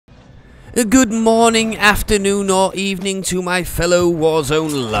Good morning, afternoon or evening to my fellow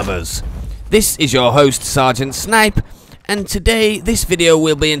Warzone lovers. This is your host Sergeant Snipe, and today this video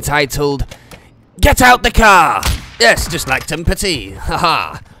will be entitled Get Out the Car! Yes, just like Tim Petit,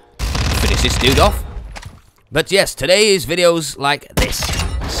 haha. Finish this dude off. But yes, today's videos like this.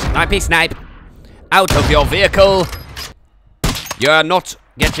 Snipey snipe, out of your vehicle. You're not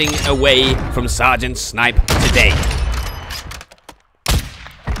getting away from Sergeant Snipe today.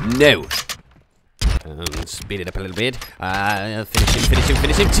 No. Speed it up a little bit.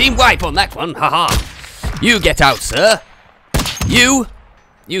 Finish him. Team wipe on that one. Haha. You get out, sir. You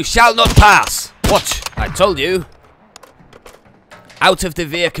shall not pass. Watch. I told you. Out of the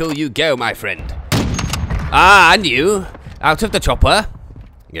vehicle you go, my friend. Ah, and you. Out of the chopper.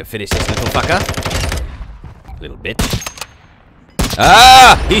 You gonna finish this little fucker. Little bitch.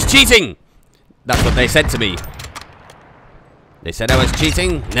 Ah! He's cheating! That's what they said to me. They said I was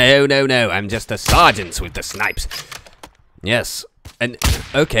cheating? No, I'm just a sergeant with the snipes. Yes, and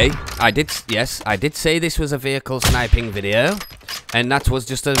okay, I did say this was a vehicle sniping video, and that was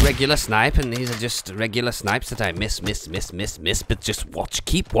just a regular snipe, and these are just regular snipes that I miss, but just watch,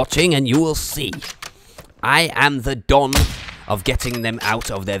 keep watching, and you will see. I am the Don of getting them out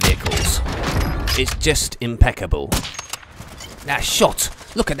of their vehicles. It's just impeccable. That shot,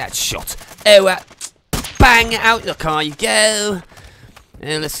 look at that shot. Oh, bang, out the car you go.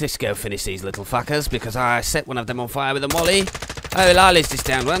 And let's just go finish these little fuckers, because I set one of them on fire with a molly. Oh, Lali's just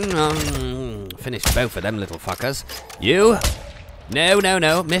down one. Finish both of them little fuckers. You.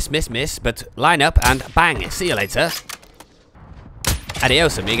 No. Miss. But line up and bang. See you later.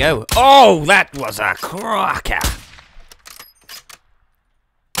 Adios, amigo. Oh, that was a cracker.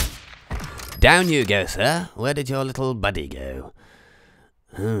 Down you go, sir. Where did your little buddy go?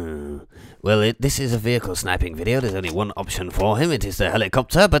 Well, this is a vehicle sniping video. There's only one option for him. It is the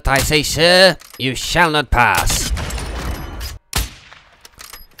helicopter. But I say, sir, you shall not pass.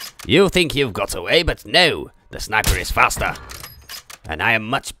 You think you've got away, but no. The sniper is faster. And I am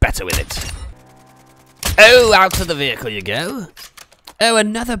much better with it. Oh, out of the vehicle you go. Oh,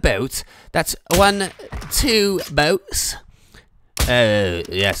 another boat. That's 2 boats. Oh,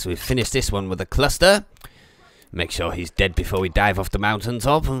 yes, we've finished this one with a cluster. Make sure he's dead before we dive off the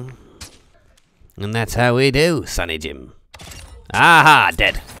mountaintop. And that's how we do, Sonny Jim. Aha,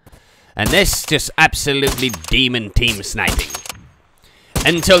 dead. And this, just absolutely demon team sniping.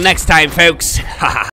 Until next time, folks. Haha.